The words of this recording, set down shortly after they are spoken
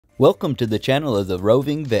Welcome to the channel of the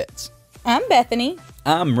Roving Vets. I'm Bethany.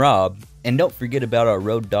 I'm Rob, and don't forget about our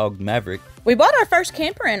road dog Maverick. We bought our first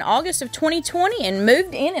camper in August of 2020 and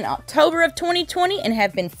moved in October of 2020 and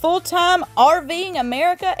have been full-time RVing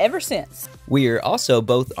America ever since. We are also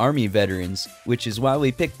both Army veterans, which is why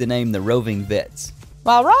we picked the name the Roving Vets.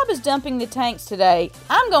 While Rob is dumping the tanks today,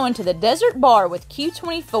 I'm going to the Desert Bar with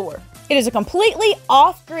Q24. It is a completely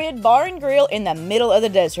off-grid bar and grill in the middle of the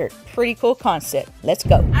desert. Pretty cool concept. Let's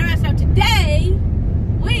go. Alright, so today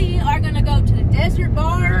we are going to go to the Desert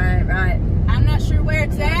Bar. Right. I'm not sure where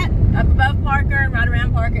it's at. Up above Parker, right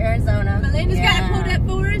around Parker, Arizona. Melinda's got it pulled up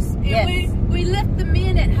for us. And Yes. we left the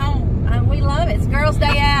men at home. We love it. It's Girls'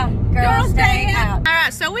 Day Out. Girls' Day Out.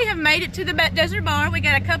 Alright, so we have made it to the Desert Bar. We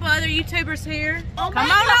got a couple other YouTubers here. Come on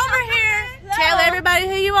over here. Tell everybody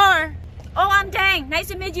who you are. Oh, I'm Dang. Nice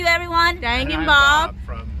to meet you, everyone. Dang and Bob.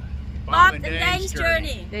 From Bob and Dang's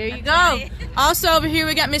Journey. There you go. Also over here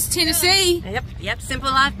we got Miss Tennessee. Yep. Simple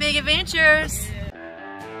Life, Big Adventures.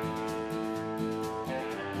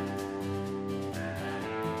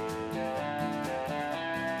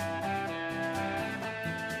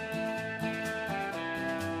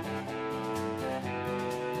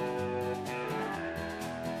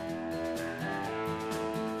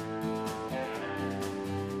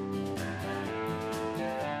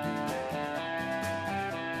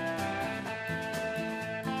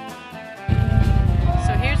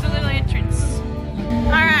 So here's the little entrance.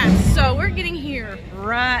 Alright, so we're getting here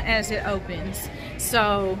right as it opens.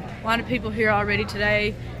 So a lot of people here already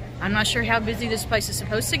today. I'm not sure how busy this place is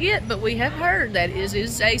supposed to get, but we have heard that it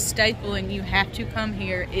is a staple and you have to come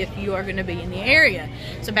here if you are going to be in the area.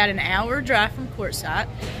 It's about an hour drive from Quartzsite,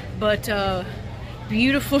 but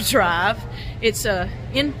beautiful drive. It's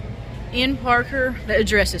in Parker. The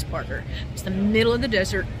address is Parker. It's the middle of the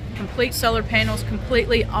desert. Complete solar panels,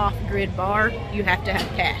 completely off-grid bar. You have to have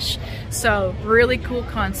cash. So really cool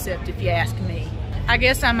concept if you ask me. I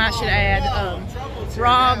guess I might should add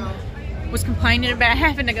Rob was complaining about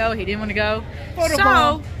having to go. He didn't want to go.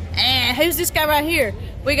 So, and who's this guy right here?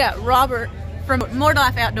 We got Robert from More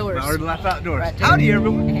Life Outdoors. More Life Outdoors. Right there. Howdy,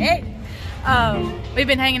 everyone. Hey. We've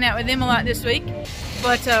been hanging out with them a lot this week,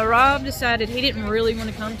 but Rob decided he didn't really want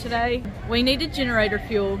to come today. We needed generator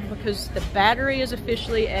fuel because the battery is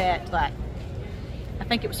officially at like, I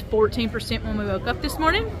think it was 14% when we woke up this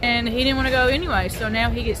morning, and he didn't want to go anyway, so now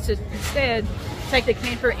he gets to instead take the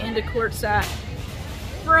camper into Quartzsite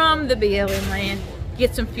from the BLM land,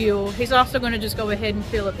 get some fuel. He's also going to just go ahead and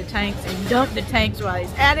fill up the tanks and dump the tanks while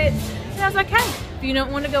he's at it. And I was like, hey, if you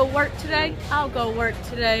don't want to go work today, I'll go work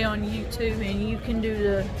today on YouTube and you can do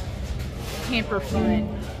the camper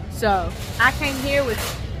fun. So I came here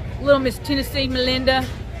with little Miss Tennessee Melinda,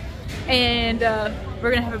 and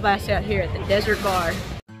we're going to have a blast out here at the Desert Bar.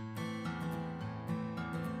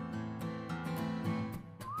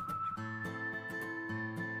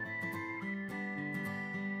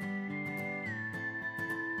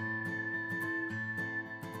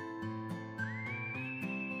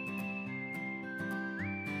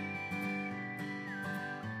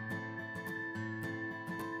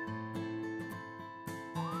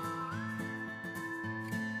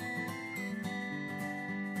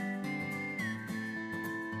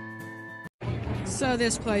 So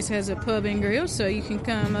this place has a pub and grill, so you can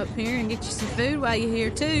come up here and get you some food while you're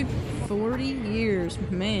here too. 40 years,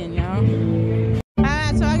 man, y'all.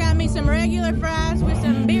 Alright, so I got me some regular fries with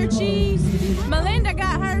some beer cheese. Melinda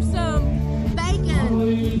got her some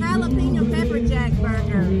Bacon, jalapeno pepper jack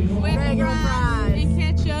burger, with regular fries. and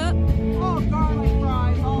ketchup. Oh, garlic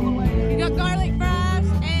fries all the way. You got garlic fries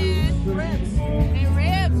and ribs. And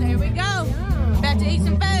ribs, there we go. About to eat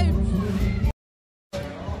some food.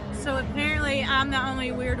 So apparently I'm the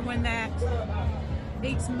only weird one that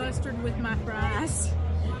eats mustard with my fries.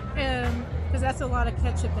 Because that's a lot of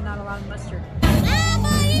ketchup and not a lot of mustard. Hi,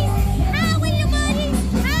 buddies! Hi, with you,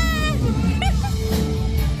 buddies!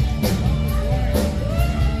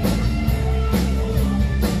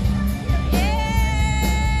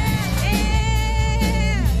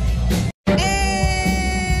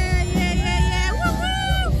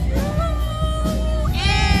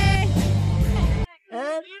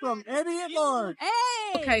 From Eddie and Lauren.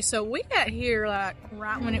 Okay, so we got here like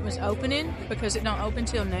right when it was opening because it don't open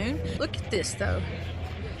till noon. Look at this though.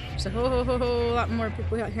 There's a whole lot more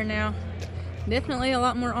people out here now. Definitely a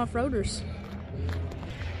lot more off-roaders.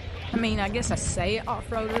 I mean, I guess I say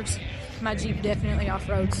off-roaders. My Jeep definitely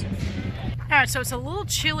off-roads. Alright, so it's a little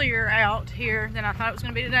chillier out here than I thought it was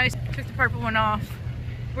going to be today. Took the purple one off.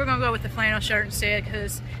 We're going to go with the flannel shirt instead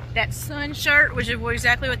because that sun shirt, which is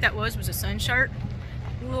exactly what that was a sun shirt.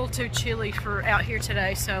 A little too chilly for out here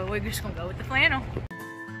today, so we're just going to go with the flannel.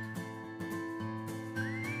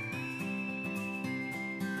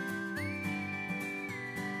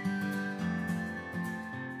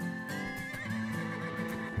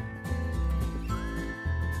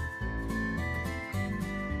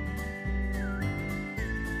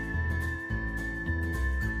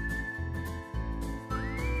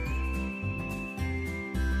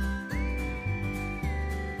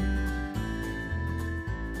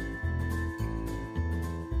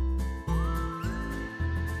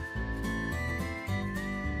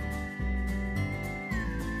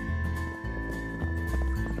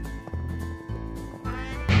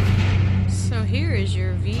 So here is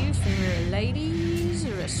your view from your ladies'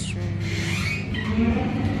 restroom.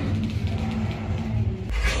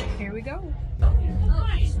 Here we go.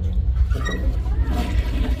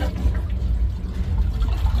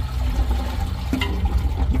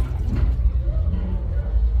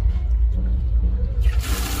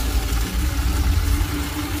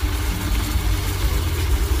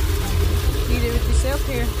 You do it yourself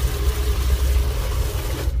here.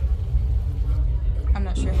 I'm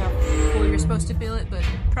not sure how full you're supposed to fill it, but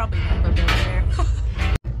probably not over there.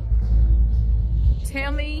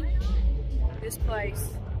 Tell me this place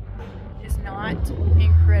is not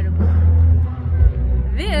incredible.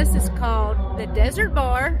 This is called the Desert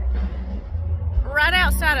Bar, right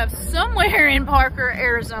outside of somewhere in Parker,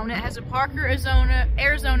 Arizona. It has a Parker,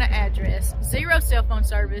 Arizona address, 0 cell phone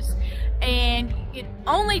service, and it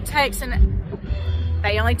only takes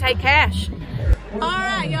they only take cash. All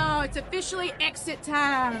right, y'all, it's officially exit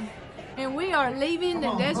time, and we are leaving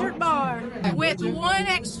the Desert Bar with one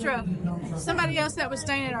extra. Somebody else that was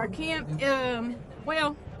staying at our camp,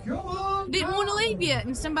 well, didn't want to leave yet,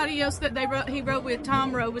 and somebody else that he rode with,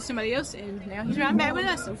 Tom rode with somebody else, and now he's riding back with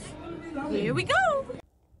us. So here we go.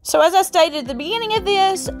 So as I stated at the beginning of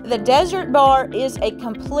this, the Desert Bar is a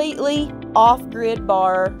completely off-grid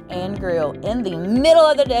bar and grill in the middle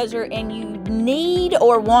of the desert, and you need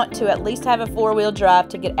or want to at least have a 4-wheel drive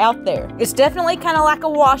to get out there. It's definitely kind of like a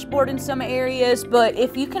washboard in some areas, but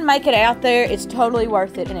if you can make it out there, it's totally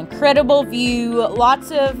worth it. An incredible view,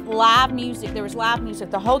 lots of live music. There was live music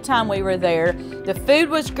the whole time we were there. The food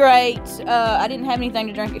was great. I didn't have anything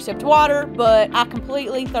to drink except water, but I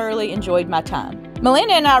completely, thoroughly enjoyed my time.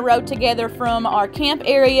 Melinda and I rode together from our camp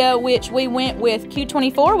area, which we went with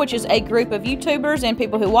Q24, which is a group of YouTubers and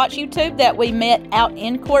people who watch YouTube that we met out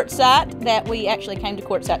in Quartzsite, that we actually came to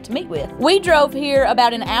Quartzsite to meet with. We drove here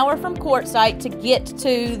about an hour from Quartzsite to get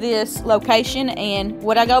to this location, and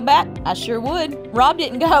would I go back? I sure would. Rob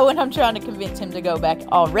didn't go, and I'm trying to convince him to go back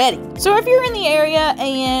already. So if you're in the area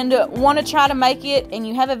and want to try to make it, and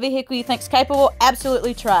you have a vehicle you think's capable,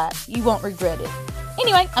 absolutely try it. You won't regret it.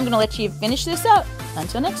 Anyway, I'm going to let you finish this up.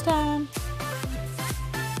 Until next time.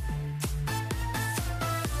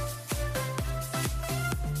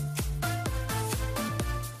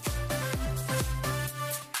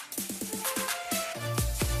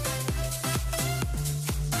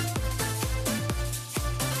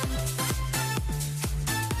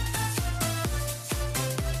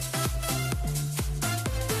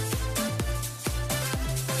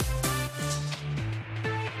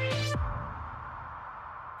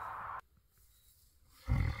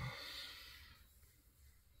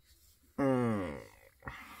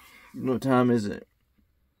 What time is it?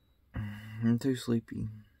 I'm too sleepy.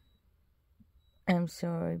 I'm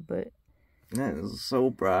sorry, but... That is so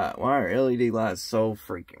bright. Why are LED lights so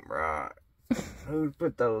freaking bright? Who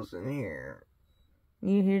put those in here?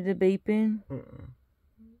 You hear the beeping? Mm-mm.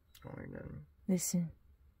 I don't hear nothing. Listen.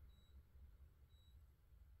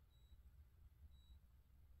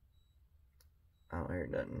 I don't hear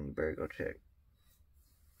nothing. You better go check.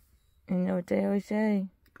 You know what they always say?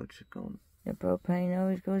 Go check on. The propane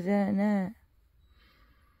always goes out at night.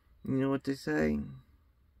 You know what they say?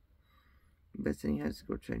 Best thing has to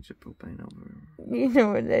go change the propane over. You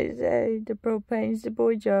know what they say? The propane's the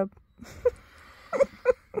boy job.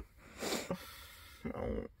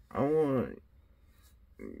 I want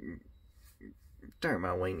to turn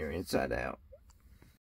my wiener inside out.